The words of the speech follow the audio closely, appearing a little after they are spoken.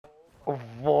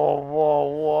Whoa, whoa,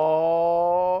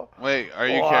 whoa. Wait, are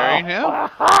you Wow. carrying him?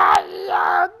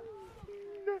 Yeah.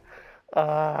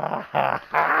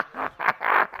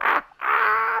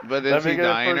 But Let is me he get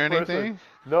in dying or first person. anything?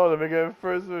 No, let me get in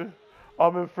first person.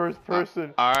 I'm in first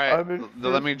person. Alright, I'm in let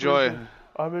first me person. join.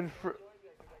 I'm in fir-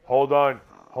 Hold on.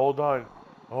 Hold on.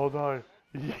 Hold on.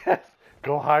 Yes.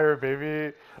 Go higher,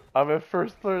 baby. I'm in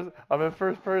first person. I'm in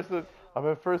first person. I'm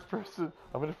in first person.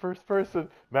 I'm in first person.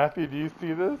 Matthew, do you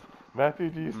see this? Matthew,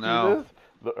 do you see No,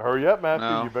 this? Hurry up, Matthew.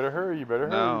 You no, better hurry. You better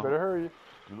hurry. You no. better hurry.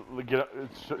 Look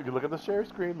at the share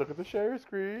screen. Look at the share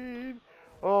screen.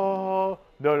 Oh,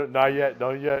 no, no, not yet.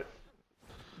 Not yet.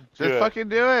 Just Good. fucking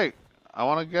do it. I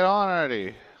want to get on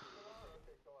already.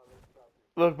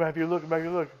 Look, Matthew. Look, Matthew.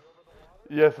 Look.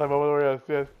 Yes, I'm over. Yes,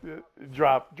 yes, yes.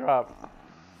 Drop, drop.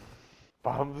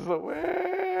 Bombs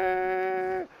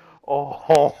away. Oh,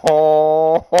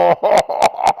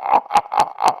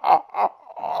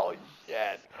 oh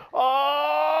shit.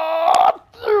 Oh,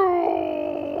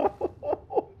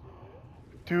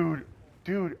 dude,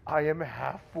 dude, I am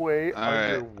halfway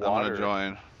Alright, I'm gonna underwater.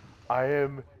 join. I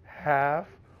am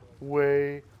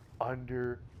halfway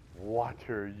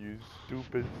underwater, you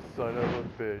stupid son of a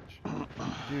bitch.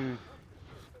 Dude,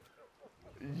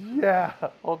 yeah,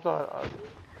 hold on.